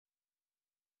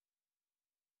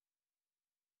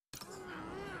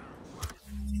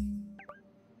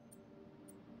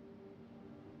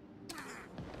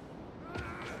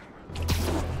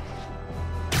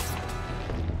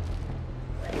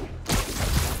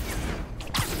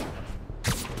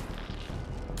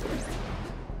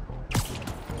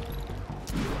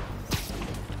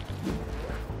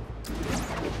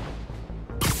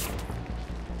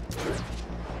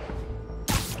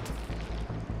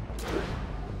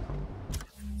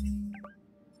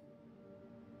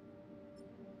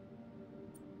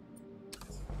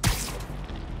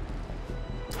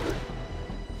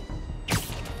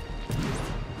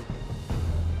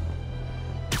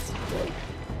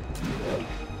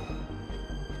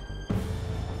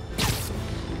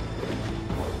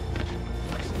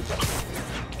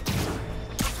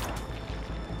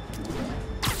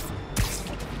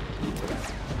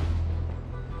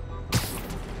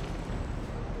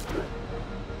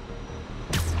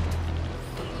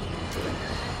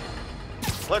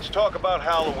Let's talk about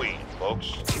Halloween,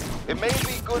 folks. It may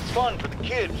be good fun for the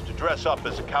kids to dress up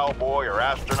as a cowboy or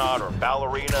astronaut or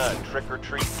ballerina and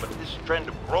trick-or-treat, but this trend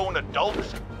of grown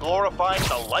adults glorifying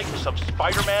the likes of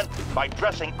Spider-Man by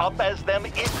dressing up as them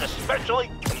is,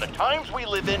 especially in the times we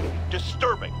live in,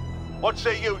 disturbing. What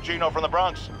say you, Gino from the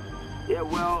Bronx? Yeah,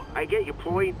 well, I get your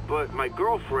point, but my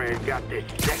girlfriend got this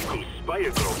sexy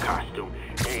Spider-Girl costume,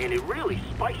 and it really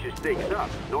spices things up.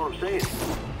 Know what I'm saying?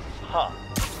 Huh.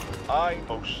 I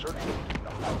most certainly do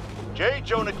not. J.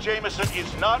 Jonah Jameson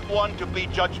is not one to be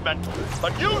judgmental,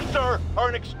 but you, sir, are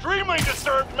an extremely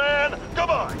disturbed man.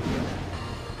 Goodbye.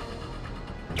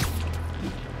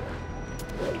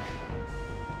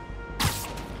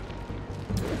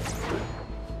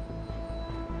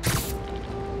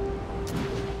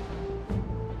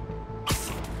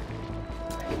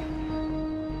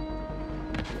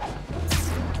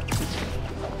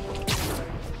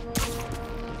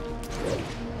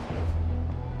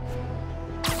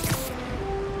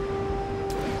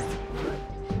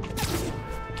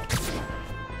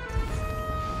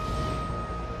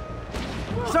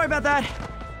 Sorry about that.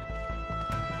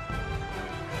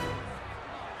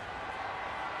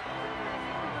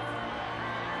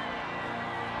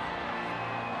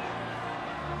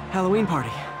 Halloween party.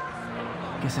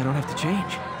 Guess I don't have to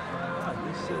change.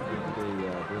 They said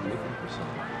they're looking for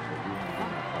someone.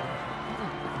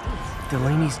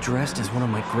 Delaney's dressed as one of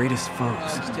my greatest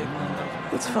foes.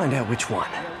 Let's find out which one.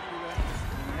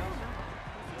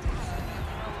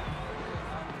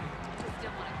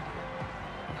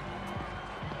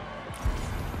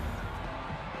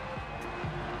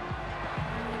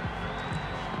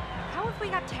 How if we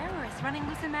got terrorists running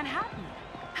loose in Manhattan?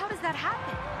 How does that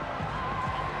happen?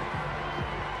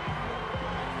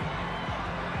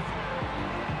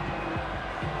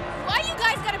 Why you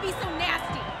guys gotta be so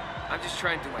nasty? I'm just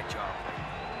trying to do my job.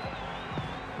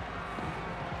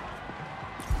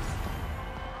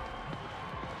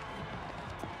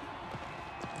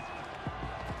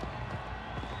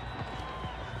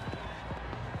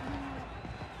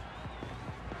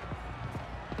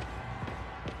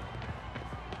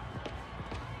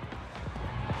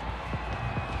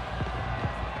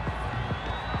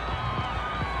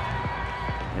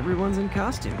 Everyone's in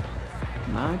costume.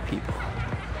 My people.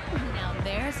 Now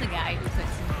there's a guy who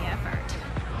puts in the effort.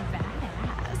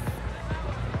 Badass.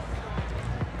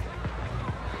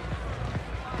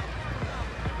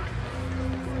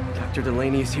 Dr.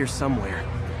 Delaney is here somewhere.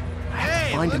 I have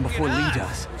to find him before Lee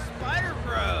does. Spider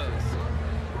Bros!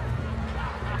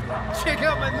 Check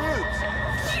out my moves!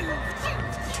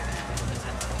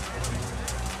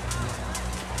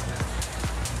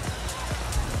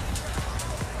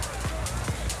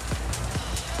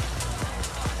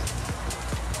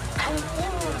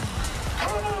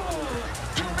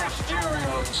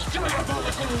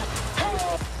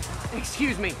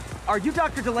 Excuse me, are you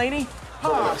Dr. Delaney?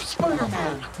 Ah,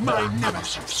 Spider-Man, my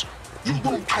nemesis. You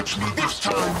won't catch me this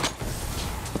time.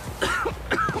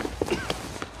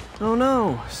 Oh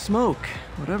no, smoke.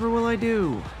 Whatever will I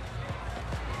do?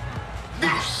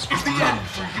 This is the end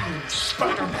for you,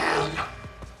 Spider-Man.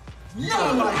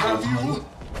 Now I have you.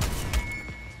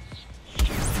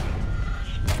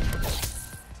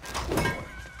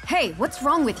 Hey, what's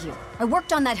wrong with you? I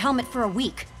worked on that helmet for a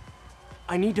week.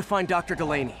 I need to find Dr.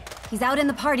 Delaney. He's out in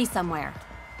the party somewhere.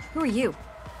 Who are you?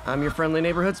 I'm your friendly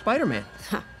neighborhood Spider-Man.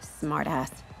 Smart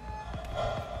ass.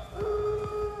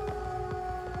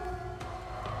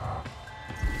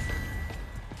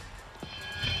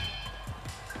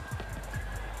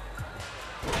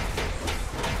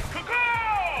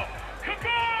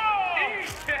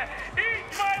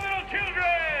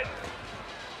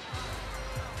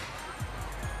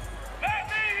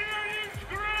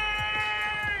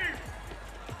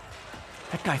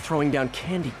 That guy throwing down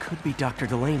candy could be Dr.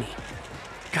 Delaney.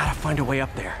 Gotta find a way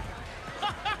up there.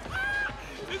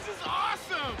 This is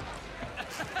awesome!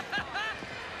 Come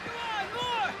on,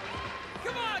 more!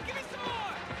 Come on, give me some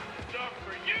more! Some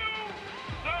for you!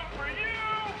 Some for you!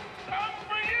 Some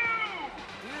for you!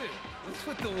 Dude, what's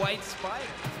with the white spider?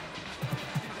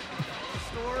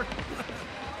 Store?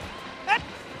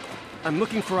 I'm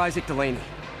looking for Isaac Delaney.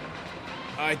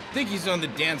 I think he's on the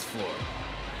dance floor.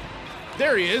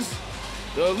 There he is!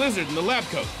 The lizard in the lab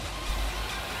coat.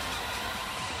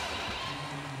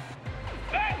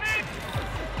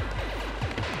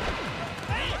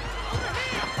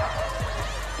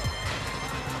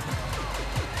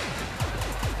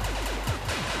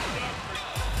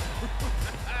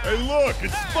 Hey look,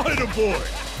 it's Spider-Boy!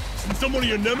 Since some of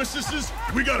your nemesises,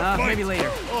 we gotta fight! Maybe later.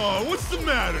 Oh, what's the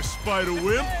matter,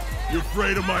 Spider-Wimp? You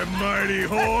afraid of my mighty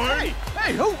horn?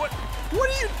 Hey, who? What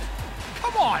are you?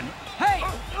 Come on! Hey!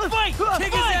 Fight!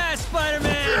 Kick his ass,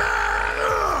 Spider-Man!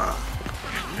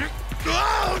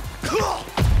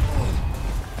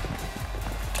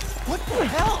 What the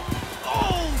hell?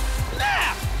 Oh,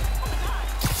 snap!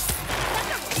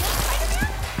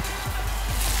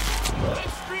 I'm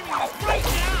streaming this right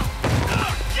now!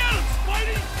 Get him,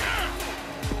 Spidey!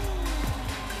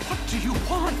 What do you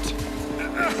want?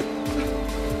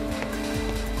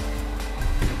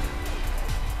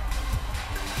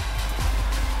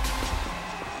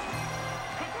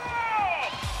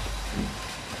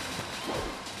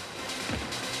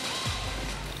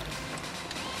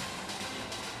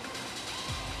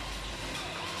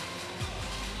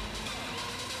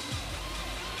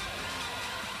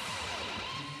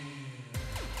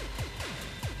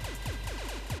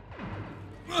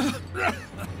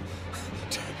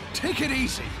 Take it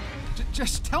easy.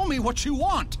 Just tell me what you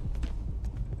want.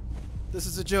 This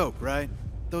is a joke, right?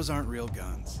 Those aren't real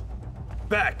guns.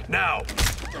 Back, now!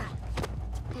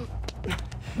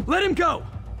 Let him go!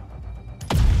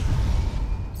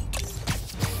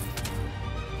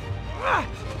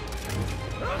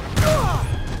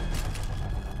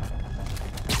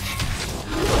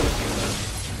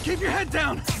 Keep your head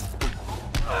down!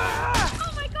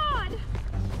 Oh my god!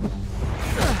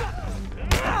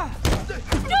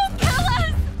 Don't kill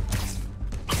us!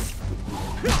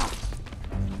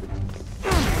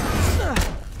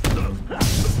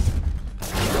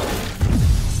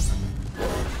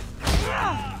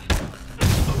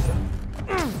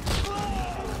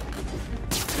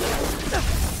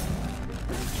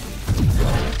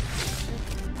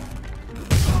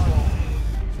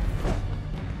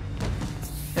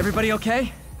 Everybody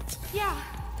okay? Yeah.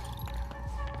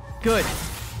 Good.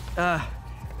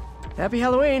 Happy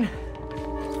Halloween.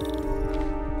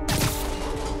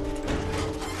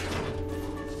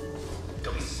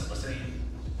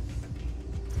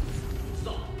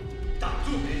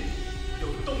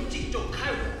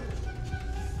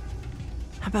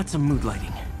 How about some mood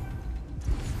lighting?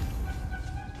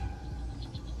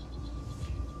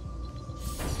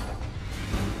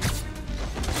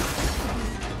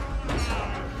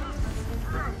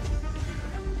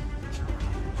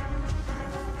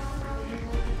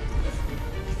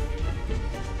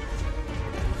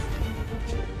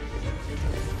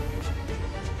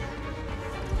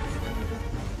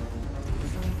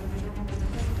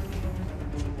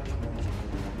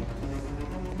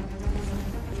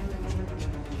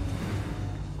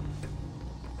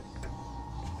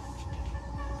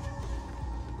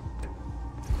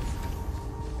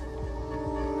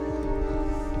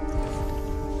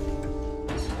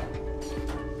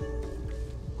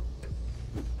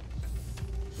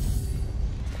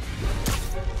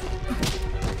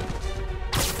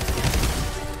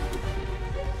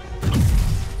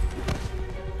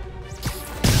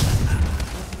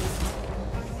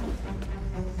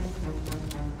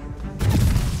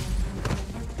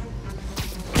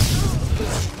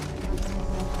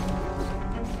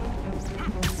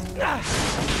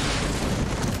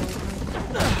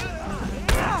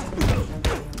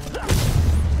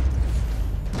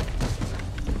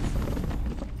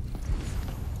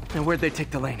 And where'd they take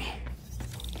Delaney?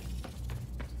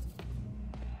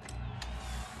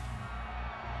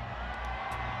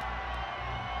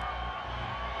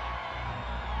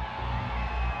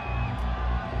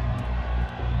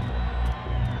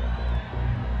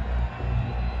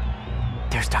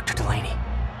 There's Dr. Delaney.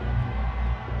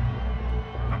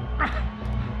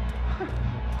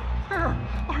 Where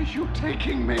are you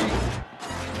taking me?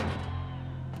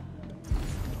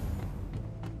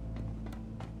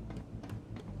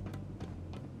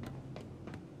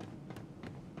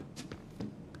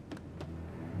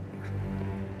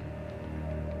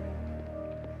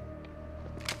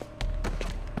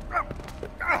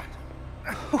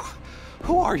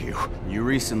 Who are you? You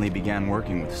recently began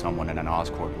working with someone in an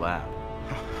Oscorp lab.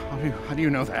 How do you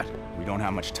know that? We don't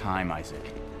have much time,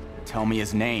 Isaac. Tell me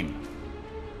his name.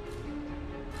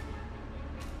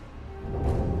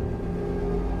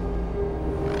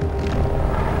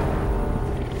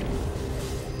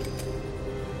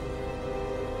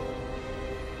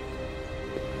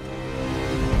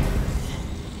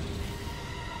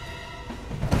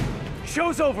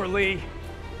 Show's over, Lee.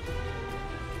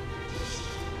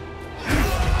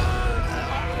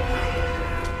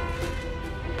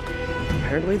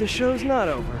 Apparently the show's not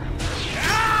over.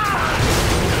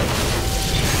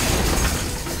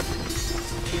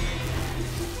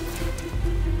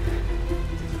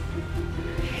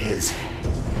 His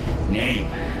name,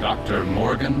 Dr.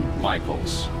 Morgan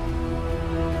Michaels.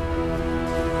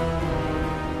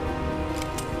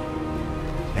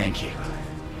 Thank you.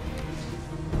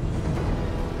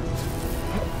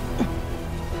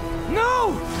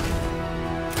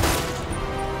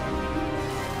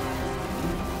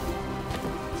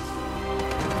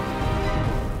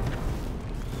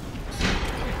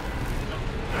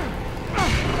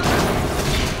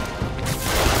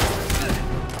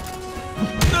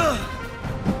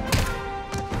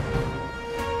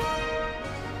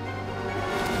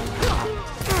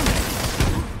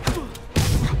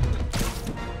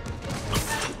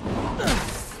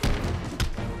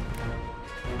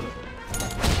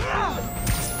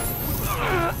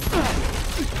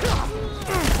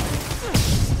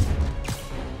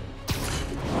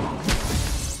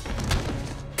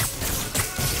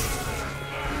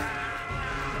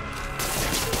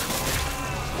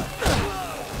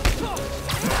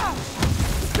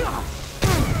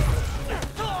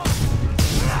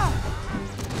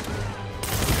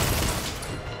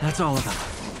 That's all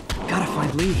of them. Gotta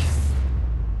find Lee.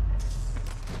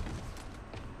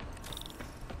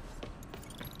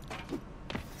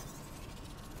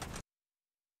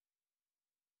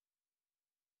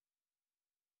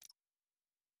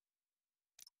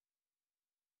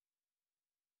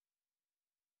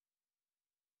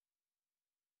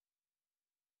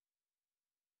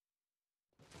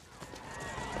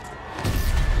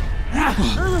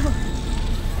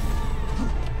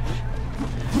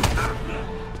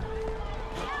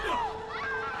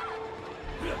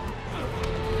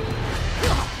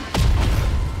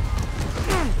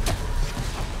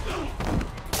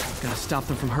 Gotta stop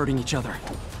them from hurting each other.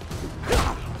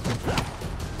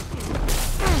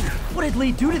 What did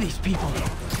Lee do to these people?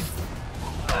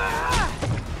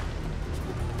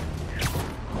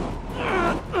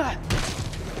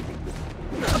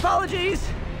 Apologies!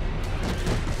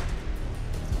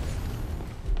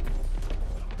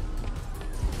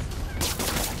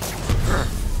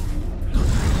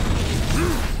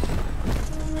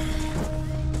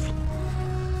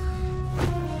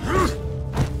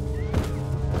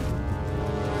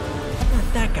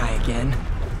 Not that guy again.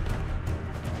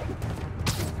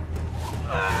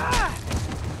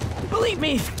 Believe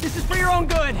me, this is for your own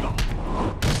good!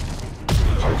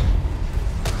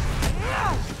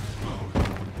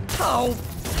 Oh,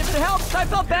 if it helps, I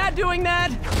felt bad doing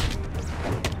that!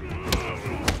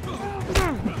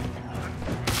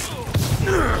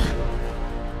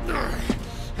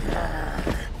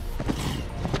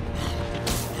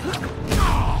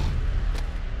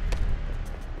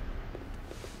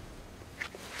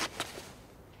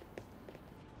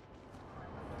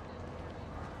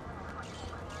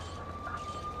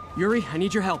 Yuri, I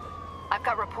need your help. I've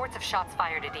got reports of shots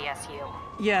fired at ESU.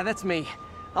 Yeah, that's me.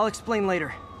 I'll explain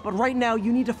later. But right now,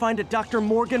 you need to find a Dr.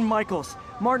 Morgan Michaels.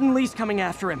 Martin Lee's coming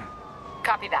after him.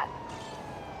 Copy that.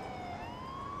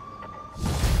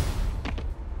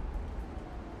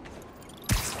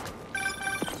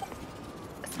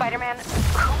 Spider-Man,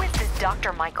 who is this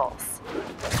Dr. Michaels?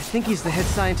 I think he's the head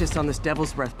scientist on this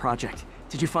Devil's Breath project.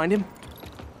 Did you find him?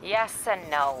 Yes and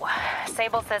no.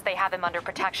 Sable says they have him under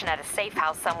protection at a safe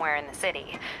house somewhere in the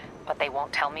city, but they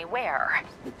won't tell me where.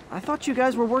 I thought you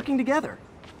guys were working together.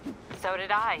 So did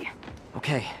I.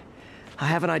 Okay. I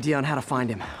have an idea on how to find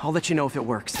him. I'll let you know if it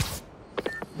works.